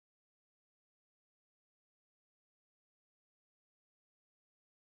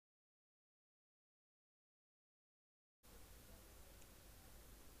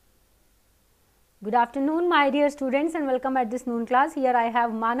Good afternoon, my dear students, and welcome at this noon class. Here I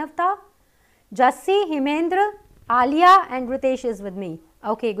have Manavta, Jassi, Himendra, Alia, and Ritesh is with me.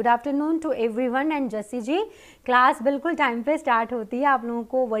 Okay, good afternoon to everyone and Jassi ji, class बिल्कुल time पे start होती है, आप लोगों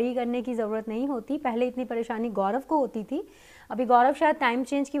को worry करने की ज़रूरत नहीं होती. पहले इतनी परेशानी गौरव को होती थी, अभी गौरव शायद टाइम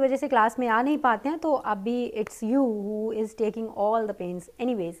चेंज की वजह से क्लास में आ नहीं पाते हैं, तो अभी it's you who is taking all the pens.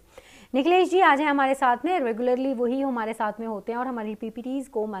 Anyways, Nikhilesh जी आज हैं हमारे साथ में, रेगुलरली वही हमारे साथ में होते हैं और हमारी पीपीटीज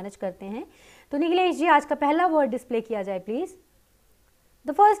को मैनेज करते हैं. तो निखिलेश जी आज का पहला वर्ड डिस्प्ले किया जाए please.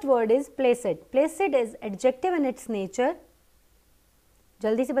 The first word is Placid. Placid is adjective in its nature.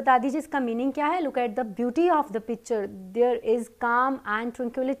 जल्दी से बता दीजिए इसका मीनिंग क्या है. Look at the beauty of the picture. There is काम and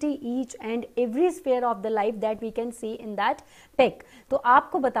tranquillity each and every sphere of the life that we can see in that pick. तो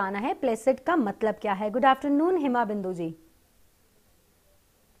आपको बताना है प्लेसिड का मतलब क्या है. गुड आफ्टरनून हिमा बिंदु जी.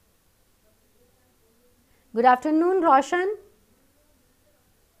 गुड आफ्टरनून रोशन.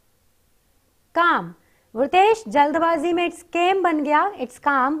 काम. रितेश जल्दबाजी में इट्स केम बन गया, इट्स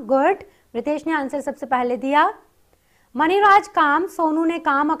काम. गुड, रितेश ने आंसर सबसे पहले दिया. मणिराज काम. सोनू ने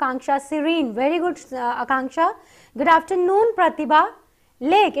काम. आकांक्षा serine. Very good Akanksha. Good afternoon Pratibha.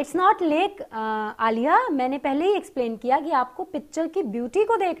 Lake. It's not lake Alia, मैंने पहले ही एक्सप्लेन किया कि आपको पिक्चर की ब्यूटी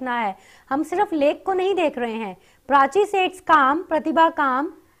को देखना है, हम सिर्फ लेक को नहीं देख रहे हैं. प्राची से इट्स काम. प्रतिभा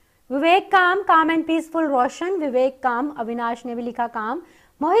काम. विवेक काम. काम एंड पीसफुल. रोशन. विवेक काम. अविनाश ने भी लिखा काम.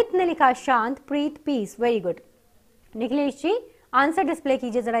 मोहित ने लिखा शांत. प्रीत पीस. Very good. निखिलेश जी आंसर डिस्प्ले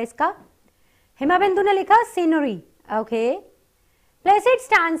कीजिए जरा इसका. हिमा बिंदु ने लिखा scenery. Okay. Placid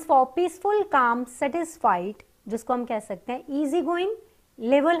stands for peaceful, काम, सेटिस्फाइड, जिसको हम कह सकते हैं इजी गोइंग,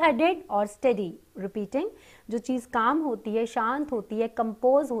 लेवल हेडेड और स्टेडी. रिपीटिंग, जो चीज काम होती है, शांत होती है,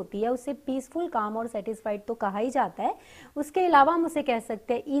 कंपोज होती है, उसे पीसफुल, काम और सेटिस्फाइड तो कहा ही जाता है. उसके अलावा हम उसे कह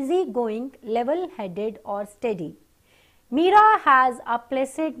सकते हैं इजी गोइंग, लेवल हेडेड और steady. Meera has a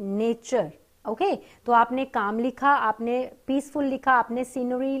Placid nature. Okay, तो आपने काम लिखा, आपने पीसफुल लिखा, आपने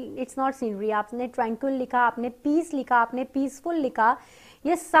सीनरी, इट्स नॉट सीनरी, आपने ट्रैंक्विल लिखा, आपने पीस लिखा, आपने पीसफुल लिखा,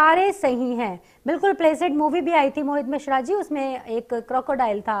 ये सारे सही हैं. बिल्कुल. प्लेसिड मूवी भी आई थी मोहित मिश्रा जी, उसमें एक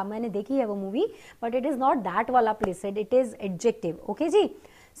क्रोकोडाइल था, मैंने देखी है वो movie, but it is not that वाला Placid, it is adjective. Okay ji.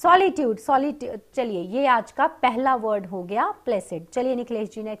 Solitude. Solitude. चलिए ये आज का पहला वर्ड हो गया प्लेसिड. चलिए निखिलेश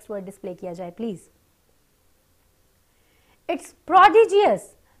जी नेक्स्ट वर्ड डिस्प्ले किया जाए please. It's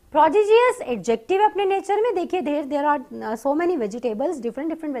prodigious. Prodigious adjective अपने नेचर में. देखिए there are so many vegetables,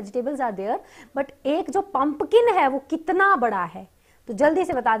 different vegetables are there, but एक जो पंपकिन है वो कितना बड़ा है, तो जल्दी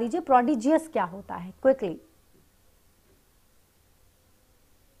से बता दीजिए प्रोडिजियस क्या होता है क्विकली.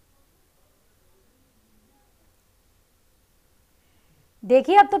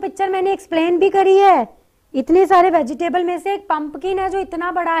 देखिए अब तो पिक्चर मैंने एक्सप्लेन भी करी है. इतने सारे वेजिटेबल में से एक पंपकिन है जो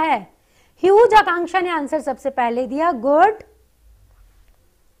इतना बड़ा है. ह्यूज. आकांक्षा ने आंसर सबसे पहले दिया. गुड.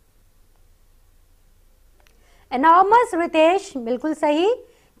 एनॉर्मस. रितेश बिल्कुल सही.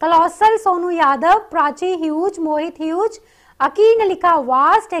 कलोसल. सोनू यादव. प्राची ह्यूज. मोहित ह्यूज. अकी ने लिखा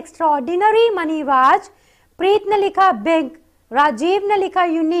वास्ट. एक्स्ट्राऑर्डिनरी. मनीराज. प्रीत ने लिखा बिग. राजीव ने लिखा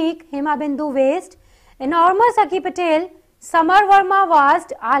यूनिक. हिमा बिंदु waste. Enormous. अकी Patel. Summer Verma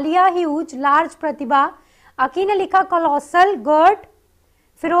vast. Alia huge. Large. प्रतिभा. अकी ने लिखा कलोसल. Good.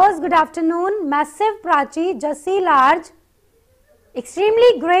 Firoz good afternoon. Massive. Prachi. Jassi large.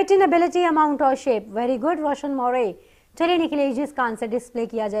 Extremely great in ability, amount और शेप. Very good. रोशन मोरे. चलिए निखिलेश जी इसका आंसर डिस्प्ले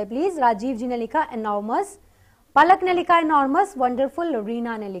किया जाए प्लीज. राजीव जी ने लिखा एनॉर्मस. पलक ने लिखा एनॉर्मस. वंडरफुल.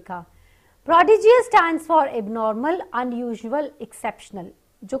 रीना ने लिखा. Prodigious stands for abnormal, unusual, exceptional.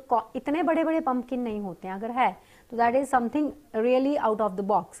 जो इतने बड़े बड़े पंपकिन नहीं होते हैं, अगर है तो that is something really out of the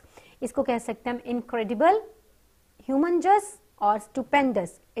box. इसको कह सकते हैं हम इनक्रेडिबल, ह्यूमंजस और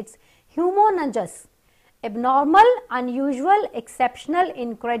stupendous. It's ह्यूमोनजस. Abnormal, unusual, exceptional,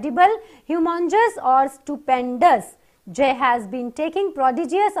 incredible, humongous or stupendous. J has been taking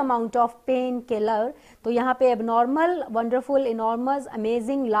prodigious amount of painkiller. तो यहाँ पे abnormal, wonderful, enormous,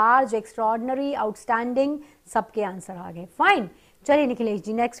 amazing, large, extraordinary, outstanding सबके आंसर आ गए. Fine. चलिए निखिलेश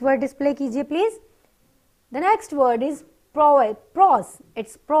जी नेक्स्ट वर्ड डिस्प्ले कीजिए please. The next word is prose.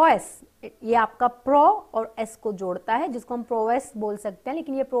 It's prowess. ये आपका pro और एस को जोड़ता है, जिसको हम प्रोएस बोल सकते हैं,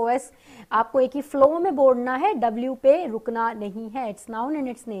 लेकिन ये प्रोएस आपको एक ही फ्लो में बोलना है, डब्ल्यू पे रुकना नहीं है. It's noun in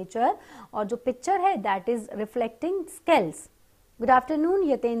its nature, और जो पिक्चर है that is reflecting skills. Good afternoon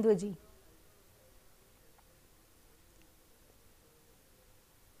Yatendra जी.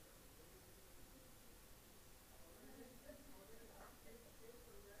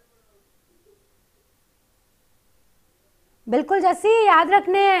 बिल्कुल जैसी याद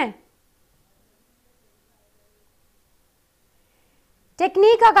रखने हैं.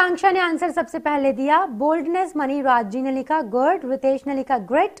 टेक्निक. आकांक्षा ने आंसर सबसे पहले दिया. बोल्डनेस. मनीराज जी ने लिखा गुड. रितेश ने लिखा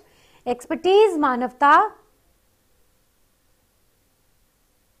ग्रेट. एक्सपर्टीज मानवता,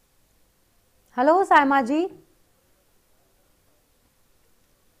 हेलो सायमा जी,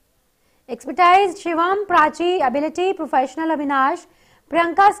 expertise Shivam, Prachi ability professional Avinash,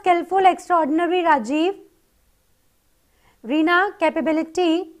 Priyanka skilful extraordinary Rajiv, Reena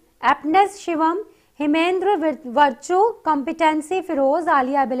capability, एप्टनेस Shivam, Himendra virtue, competency Firoz,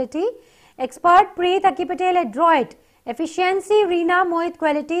 Alia ability, expert प्रीत, अकी पटेल एड्रॉइट, एफिशिएंसी रीना, मोहित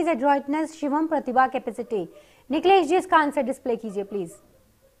क्वालिटीज, एड्रॉइटनेस शिवम, प्रतिभा कैपेसिटी। निकलेश जी इसका आंसर डिस्प्ले कीजिए please.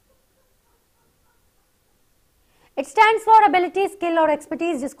 It stands for ability, skill और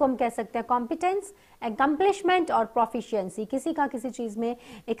एक्सपर्टीज, जिसको हम कह सकते हैं कॉम्पिटेंस, अकम्पलिशमेंट और प्रोफिशिएंसी। किसी का किसी चीज में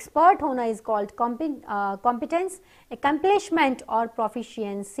एक्सपर्ट होना इज कॉल्ड कॉम्पिटेंस, अकम्पलिशमेंट और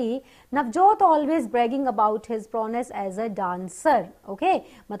proficiency. Navjot always bragging about his proneness as a dancer. Okay,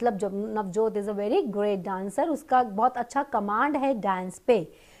 मतलब जब Navjot is a very great dancer, उसका बहुत अच्छा कमांड है डांस पे।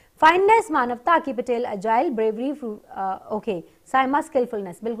 फाइननेस मानवता, की Patel agile, bravery, okay, Saima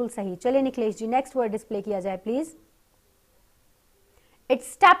स्किलफुलनेस, बिल्कुल सही। चलिए निखिलेश जी नेक्स्ट वर्ड डिस्प्ले किया जाए please.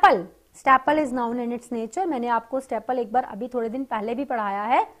 It's staple, staple is noun in its nature. मैंने आपको स्टेपल एक बार अभी थोड़े दिन पहले भी पढ़ाया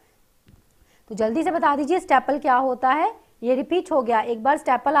है, तो जल्दी से बता दीजिए स्टेपल क्या होता है। ये रिपीट हो गया, एक बार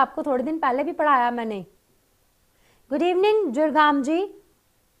स्टेपल आपको थोड़े दिन पहले भी पढ़ाया मैंने। गुड इवनिंग जुर्गाम जी।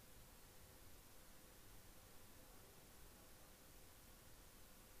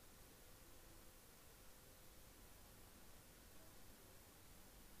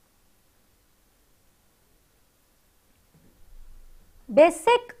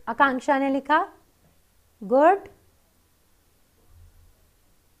 बेसिक, आकांक्षा ने लिखा, गुड।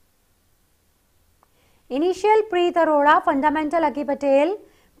 इनिशियल प्रीत अरोड़ा, फंडामेंटल अकी पटेल,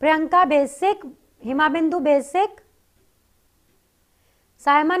 प्रियंका बेसिक, हिमा बिंदु बेसिक,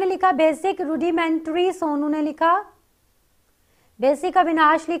 सायमा ने लिखा बेसिक, रूडिमेंट्री सोनू ने लिखा, बेसिक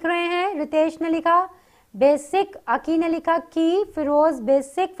अविनाश लिख रहे हैं, रितेश ने लिखा बेसिक, अकी ने लिखा की, Firoz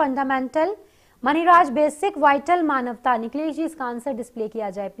basic fundamental, Maniraj basic, vital मानवता। निकलेश जी इसका आंसर डिस्प्ले किया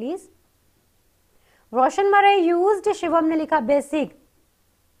जाए प्लीज। रोशन मरे यूज्ड, शिवम ने लिखा बेसिक,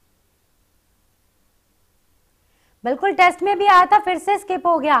 बिल्कुल टेस्ट में भी आया था, फिर से स्किप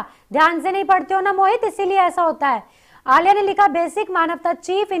हो गया, ध्यान से नहीं पढ़ते हो ना मोहित, इसीलिए ऐसा होता है। आलिया ने लिखा बेसिक, मानवता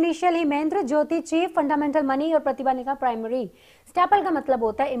चीफ, इनिशियल हिमेंद्र, ज्योति चीफ, फंडामेंटल मनी और प्रतिभा ने लिखा प्राइमरी। स्टेपल का मतलब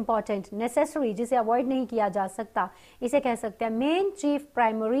होता है इंपॉर्टेंट, नेसेसरी, जिसे अवॉइड नहीं किया जा सकता। इसे कह सकते हैं main, chief,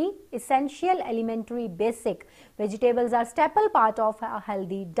 primary, essential, elementary, basic. Vegetables are staple part of a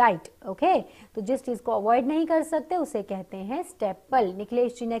healthy diet. Okay, तो जिस चीज को अवॉइड नहीं कर सकते उसे कहते हैं स्टेपल।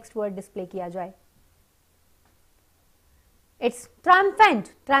 निखिलेश जी नेक्स्ट वर्ड डिस्प्ले किया जाए। इट्स ट्रायम्फेंट,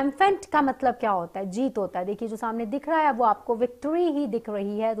 ट्रायम्फेंट का मतलब क्या होता है? जीत होता है। देखिए जो सामने दिख रहा है वो आपको विक्ट्री ही दिख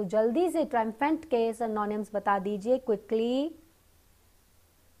रही है, तो जल्दी से ट्रायम्फेंट के सिनोनिम्स बता दीजिए क्विकली।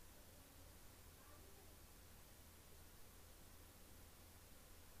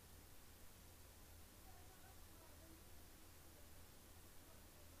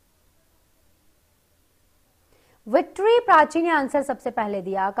 विक्ट्री, प्राची ने आंसर सबसे पहले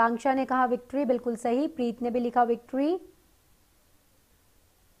दिया, आकांक्षा ने कहा विक्ट्री, बिल्कुल सही। प्रीत ने भी लिखा विक्ट्री,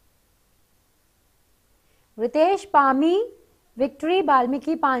 रितेश पामी, विक्ट्री,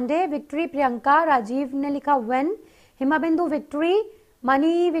 वाल्मीकि पांडे, विक्ट्री, प्रियंका, राजीव ने लिखा वेन, हिमाबिंदु विक्ट्री,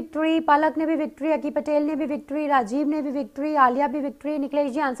 मनी विक्ट्री, पलक ने भी विक्ट्री, अकी पटेल ने भी विक्ट्री, राजीव ने भी विक्ट्री, आलिया भी विक्ट्री।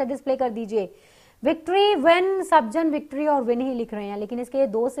 निखिलेश जी आंसर डिस्प्ले कर दीजिए। विक्ट्री, वेन, सबजन विक्ट्री और विन ही लिख रहे हैं, लेकिन इसके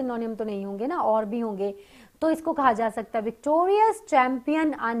दो सिनोनिम तो नहीं होंगे ना, और भी होंगे, तो इसको कहा जा सकता है victorious,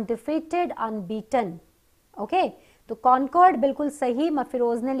 champion, undefeated, unbeaten. Okay, तो कॉन्कॉर्ड बिल्कुल सही,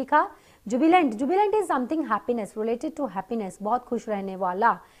 मफिरोज ने लिखा। Jubilant, Jubilant is something happiness, related to happiness, बहुत खुश रहने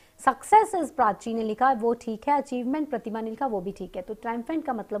वाला। सक्सेस इज, प्राची ने लिखा, वो ठीक है। अचीवमेंट, प्रतिभा ने लिखा, वो भी ठीक है। तो ट्रायम्फेंट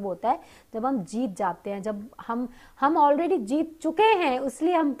का मतलब होता है जब हम जीत जाते हैं, जब हम ऑलरेडी जीत चुके हैं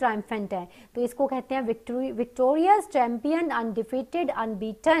इसलिए हम ट्रायम्फेंट हैं, तो इसको कहते हैं victory, victorious, champion, undefeated,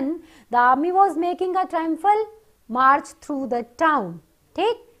 unbeaten. The army was making a ट्रायम्फल March through the town.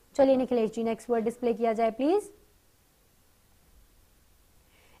 ठीक, चलिए निखिलेश जी नेक्स्ट वर्ड डिस्प्ले किया जाए please.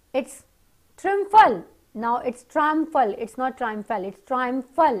 It's ट्रिम्फल, now it's ट्रायम्फल, it's not ट्रायम्फल, it's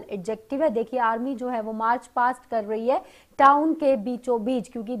ट्रायम्फल adjective है। देखिए आर्मी जो है वो मार्च पास्ट कर रही है टाउन के बीचों बीच,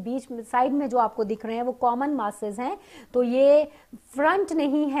 क्योंकि बीच साइड में जो आपको दिख रहे हैं वो कॉमन मासेस हैं, तो ये फ्रंट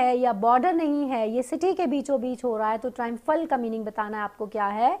नहीं है या बॉर्डर नहीं है, ये सिटी के बीचों बीच हो रहा है। तो ट्रायम्फल का मीनिंग बताना है आपको क्या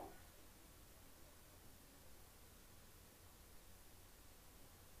है।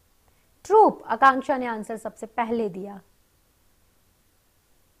 ट्रूप, आकांक्षा ने आंसर सबसे पहले दिया।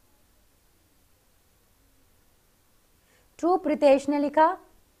 ट्रूप, रितेश ने लिखा।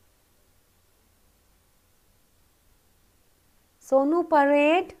 सोनू,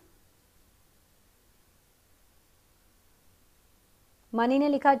 परेड, मनी ने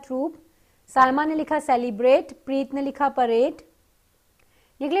लिखा ट्रूप, सायमा ने लिखा सेलिब्रेट, प्रीत ने लिखा परेड।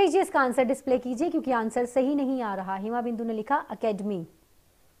 निकलेश जी इसका आंसर डिस्प्ले कीजिए क्योंकि आंसर सही नहीं आ रहा। हिमा बिंदु ने लिखा अकेडमी।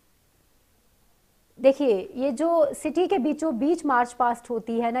 देखिए ये जो सिटी के बीचों बीच मार्च पास्ट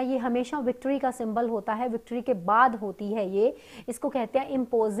होती है ना, ये हमेशा विक्ट्री का सिंबल होता है, विक्ट्री के बाद होती है ये। इसको कहते हैं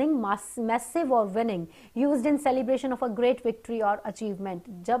इम्पोजिंग, मैसिव और winning, used in celebration of a great victory और अचीवमेंट।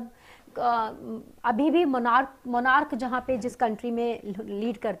 जब अभी भी मोनार्क जहाँ पे जिस कंट्री में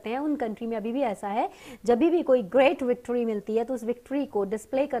लीड करते हैं उन कंट्री में अभी भी ऐसा है, जब भी कोई ग्रेट विक्ट्री मिलती है तो उस विक्ट्री को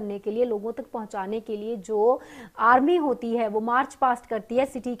डिस्प्ले करने के लिए, लोगों तक पहुंचाने के लिए जो आर्मी होती है वो मार्च पास्ट करती है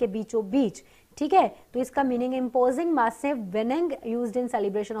सिटी के बीचों बीच। ठीक है, तो इसका meaning imposing, massive, winning, used in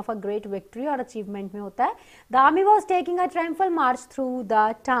celebration of a great victory और अचीवमेंट में होता है। The army was taking a ट्रायम्फल March through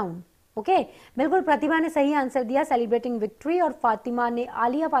the town. Okay, बिल्कुल प्रतिभा ने सही आंसर दिया, सेलिब्रेटिंग विक्ट्री, और फातिमा ने,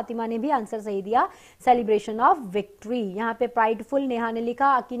 आलिया फातिमा ने भी आंसर सही दिया, सेलिब्रेशन ऑफ विक्ट्री। यहाँ पे प्राइडफुल नेहा ने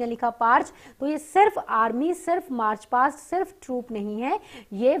लिखा, अकी ने लिखा पार्च। तो ये सिर्फ आर्मी, सिर्फ मार्च पास्ट, सिर्फ ट्रूप नहीं है,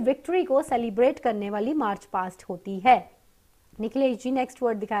 ये विक्ट्री को सेलिब्रेट करने वाली मार्च पास्ट होती है। निखिलेश जी नेक्स्ट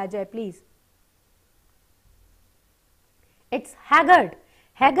वर्ड दिखाया जाए please. It's haggard.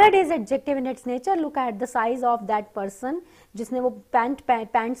 Haggard is adjective in its nature. Look at the size of that person जिसने वो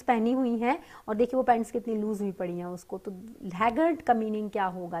पैंट्स पहनी हुई हैं, और देखिए वो पैंट्स कितनी लूज हुई पड़ी हैं उसको। तो haggard का मीनिंग क्या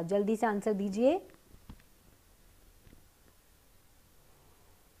होगा, जल्दी से आंसर दीजिए।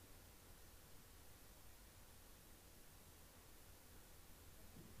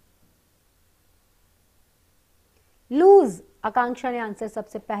 लूज, आकांक्षा ने आंसर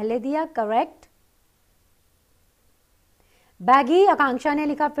सबसे पहले दिया, करेक्ट। बैगी, आकांक्षा ने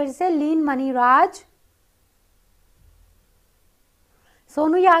लिखा फिर से, लीन मनीराज।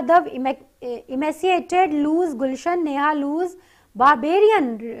 सोनू यादव, इमेसिएटेड, लूज, गुलशन, नेहा लूज,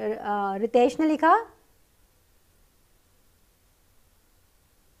 बारबेरियन, रितेश ने लिखा।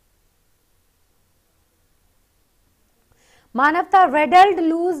 मानवता, रेडल्ड,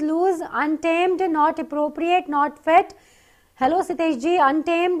 loose, loose, untamed, not appropriate, not fit. Hello Sitesh ji,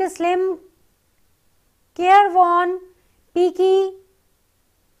 untamed, slim, केयरवॉन, Peaky,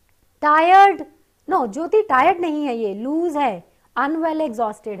 tired, no Jyoti tired नहीं है, ये लूज है, अनवेल,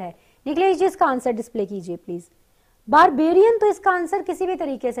 एग्जॉस्टेड है। निकलेश जी इसका आंसर डिस्प्ले कीजिए प्लीज। बारबेरियन, तो इसका आंसर किसी भी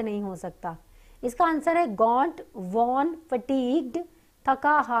तरीके से नहीं हो सकता। इसका आंसर है गॉन्ट, वॉन, फटीग्ड,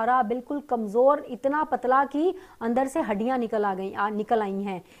 थका हारा, बिल्कुल कमजोर, इतना पतला कि अंदर से हड्डियां निकल आई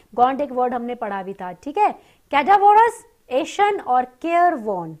हैं। गॉन्ट एक वर्ड हमने पढ़ा भी था, ठीक है। कैडावोरस, एशन और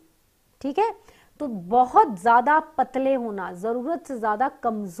केयरवॉन, ठीक है। तो बहुत ज्यादा पतले होना, जरूरत से ज्यादा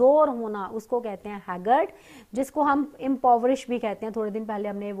कमजोर होना, उसको कहते हैं हैगर्ड, जिसको हम इम्पोवरिश भी कहते हैं। थोड़े दिन पहले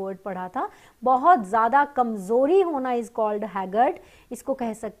हमने ये वर्ड पढ़ा था। बहुत ज्यादा कमजोरी होना इज कॉल्ड हैगर्ड। इसको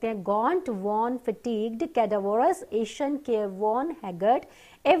कह सकते हैं गॉन्ट, von, fatigued, कैडावोरस, ation, केयरवॉन, haggard.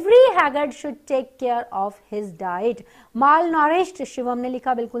 Every haggard should take care of his diet. माल नॉरिश्ड, शिवम ने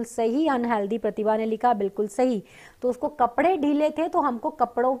लिखा बिल्कुल सही। अनहेल्दी, प्रतिभा ने लिखा बिल्कुल सही। तो उसको कपड़े ढीले थे तो हमको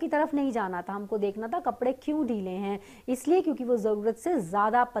कपड़ों की तरफ नहीं जाना था, हमको देखना था कपड़े क्यों ढीले हैं, इसलिए क्योंकि वो जरूरत से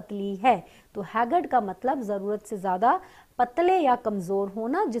ज्यादा पतली है। तो हैगर्ड का मतलब जरूरत से ज्यादा पतले या कमजोर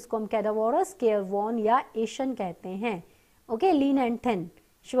होना, जिसको हम कैडावोरस, केयरवॉन या एशन कहते हैं। Okay, lean and thin,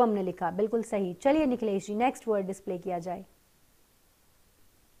 Shivam ने लिखा बिल्कुल सही। चलिए निखिलेश जी नेक्स्ट वर्ड डिस्प्ले किया जाए।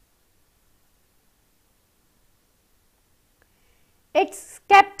 It's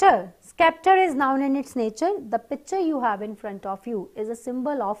scepter. Scepter is noun in its nature. The picture you have in front of you is a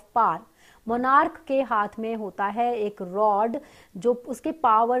symbol of power. Monarch के हाथ में होता है एक रॉड जो उसके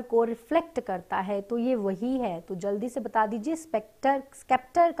पावर को रिफ्लेक्ट करता है, तो ये वही है। तो जल्दी से बता दीजिए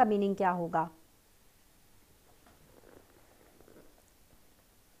स्केप्टर का मीनिंग क्या होगा।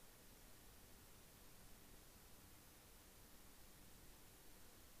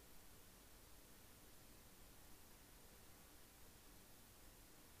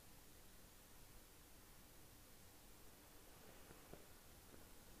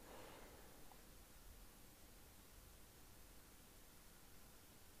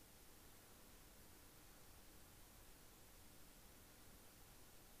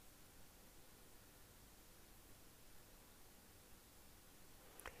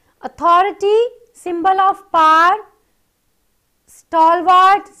 Authority, symbol of power,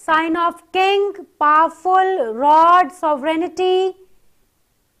 stalwart, sign of king, powerful, rod, sovereignty,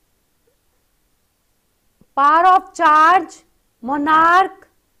 power of charge, monarch,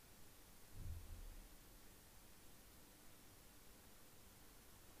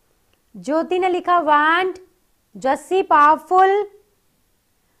 ज्योति ने लिखा वांड, जस्सी पावरफुल,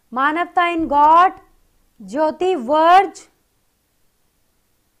 मानवता in God, Jyoti verge,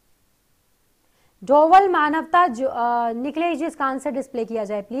 Doval मानवता, निकलेश जी इसका आंसर डिस्प्ले किया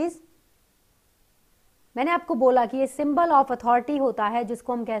जाए प्लीज। मैंने आपको बोला कि ये सिंबल ऑफ अथॉरिटी होता है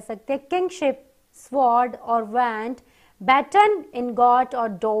जिसको हम कह सकते हैं किंगशिप, स्वॉर्ड और वैंड, बैटन, इनगॉट और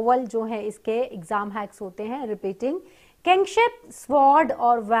डोवल जो है इसके एग्जाम हैक्स होते हैं। रिपीटिंग, किंगशिप, स्वॉर्ड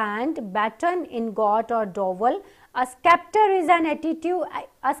और वैंड, बैटन, इनगॉट और Doval. A scepter is an attitude,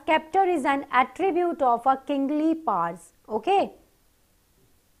 a scepter is an attribute of a kingly powers. Okay.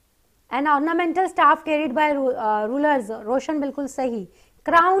 An ornamental staff carried by rulers. रोशन बिल्कुल सही।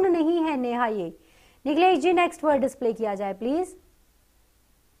 क्राउन नहीं है नेहा ये। निकलेश जी नेक्स्ट वर्ड डिस्प्ले किया जाए please.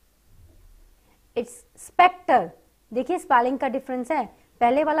 It's Spectre. देखिए spelling का डिफरेंस है,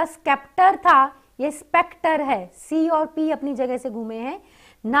 पहले वाला स्केप्टर था, ये स्पेक्टर है। सी और पी अपनी जगह से घूमे हैं।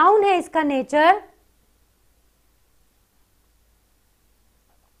 नाउन है इसका नेचर,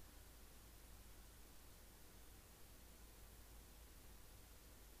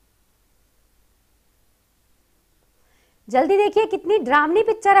 जल्दी देखिए कितनी ड्रामनी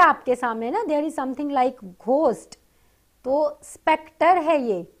पिक्चर है आपके सामने ना, there is something like ghost, तो स्पेक्टर है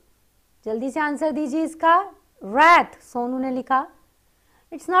ये। जल्दी से आंसर दीजिए इसका। रैथ सोनू ने लिखा।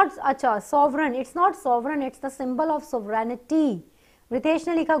 इट्स नॉट, अच्छा sovereign, it's not sovereign, it's the symbol of sovereignty. Ritesh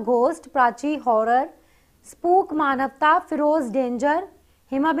ने लिखा घोस्ट, प्राची हॉरर, स्पूक मानवता, फिरोज डेंजर,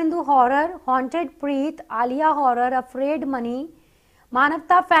 हिमा बिंदु हॉरर, हॉन्टेड प्रीत, आलिया हॉरर, अफ्रेड मनी,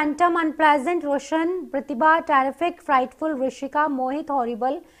 मानवता फैंटम, अनप्लेजेंट रोशन, प्रतिभा टेरिफिक, फ्राइटफुल ऋषिका, मोहित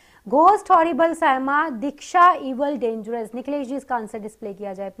हॉरिबल, घोस्ट हॉरिबल सैमा, दीक्षा इवल डेंजरस। निकलेश जी इसका आंसर डिस्प्ले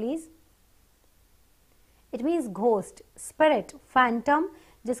किया जाए please. It means ghost, spirit, Phantom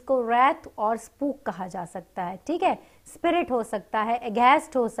जिसको रैथ और स्पूक कहा जा सकता है। ठीक है, स्पिरिट हो सकता है,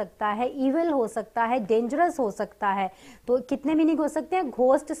 एगेस्ट हो सकता है, इविल हो सकता है, डेंजरस हो सकता है। तो कितने मीनिंग हो सकते हैं?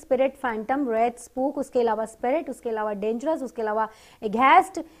 Ghost, spirit, Phantom, wrath, spook, उसके अलावा स्पिरिट, उसके अलावा डेंजरस, उसके अलावा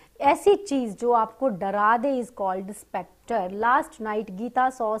एगेस्ट। ऐसी चीज जो आपको डरा दे is called Spectre. Last night Gita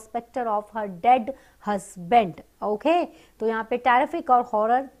saw Spectre of her dead husband. Okay, तो यहाँ पे टेरिफिक और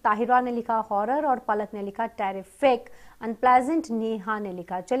हॉरर, ताहिरा ने लिखा हॉरर और पलक ने लिखा टेरिफिक, अनप्लेजेंट नेहा ने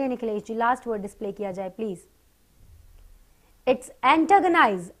लिखा। चलिए निकलेश जी लास्ट वर्ड डिस्प्ले किया जाए please. It's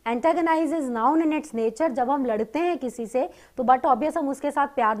एंटागनाइज। एंटागनाइज is noun in its nature. जब हम लड़ते हैं किसी से तो बट ऑब्वियस हम उसके साथ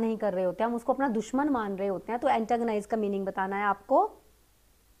प्यार नहीं कर रहे होते, हम उसको अपना दुश्मन मान रहे होते हैं। तो एंटागनाइज का मीनिंग बताना है आपको।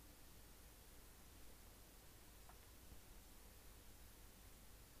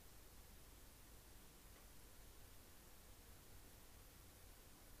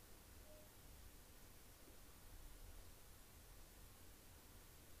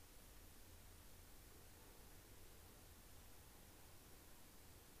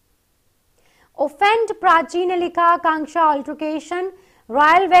 ओफेंड प्राची ने लिखा, आकांक्षा अल्ट्रोकेशन,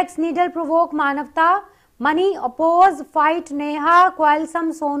 रॉयल वैक्स नीडल प्रोवोक मानवता, money oppose, fight Neha, quarrelsome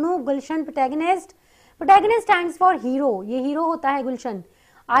Sonu, Gulshan protagonist. Protagonist stands for hero, ये हीरो होता है गुलशन।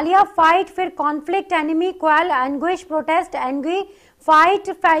 आलिया फाइट, फिर conflict, enemy, क्वाल, anguish, protest, angry, fight,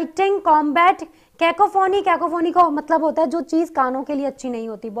 fighting, combat, cacophony. Cacophony का मतलब होता है जो चीज कानों के लिए अच्छी नहीं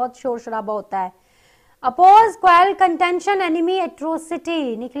होती, बहुत शोर शराबा होता है। Oppose, क्वाल, contention, enemy,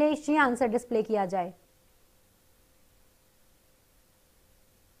 atrocity. Niklesh जी आंसर डिस्प्ले किया जाए।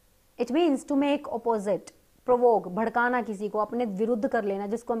 It means to make opposite, provoke, भड़काना, किसी को अपने विरुद्ध कर लेना,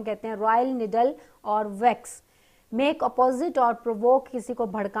 जिसको हम कहते हैं रॉयल निडल और वैक्स। मेक ऑपोजिट और प्रोवोक, किसी को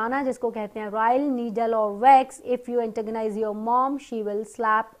भड़काना, जिसको कहते हैं रॉयल नीडल और wax. If you antagonise your mom she will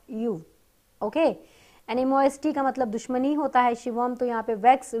slap you. Okay, एनिमोइस्टी का मतलब दुश्मनी होता है शिवम, तो यहाँ पे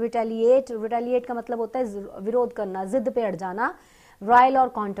वैक्स। रिटेलिएट, रिटेलिएट का मतलब होता है विरोध करना, जिद पे अड़ जाना। रॉयल और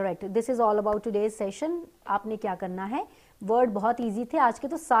contract. This is all about today's session. आपने क्या करना है, वर्ड बहुत इजी थे आज के,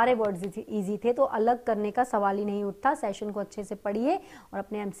 तो सारे वर्ड्स इजी थे, तो अलग करने का सवाल ही नहीं उठता। सेशन को अच्छे से पढ़िए और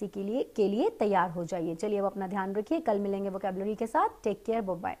अपने एमसी के लिए तैयार हो जाइए। चलिए अब अपना ध्यान रखिए, कल मिलेंगे वोकैबुलरी के साथ। Take care,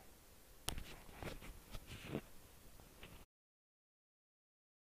 bye bye.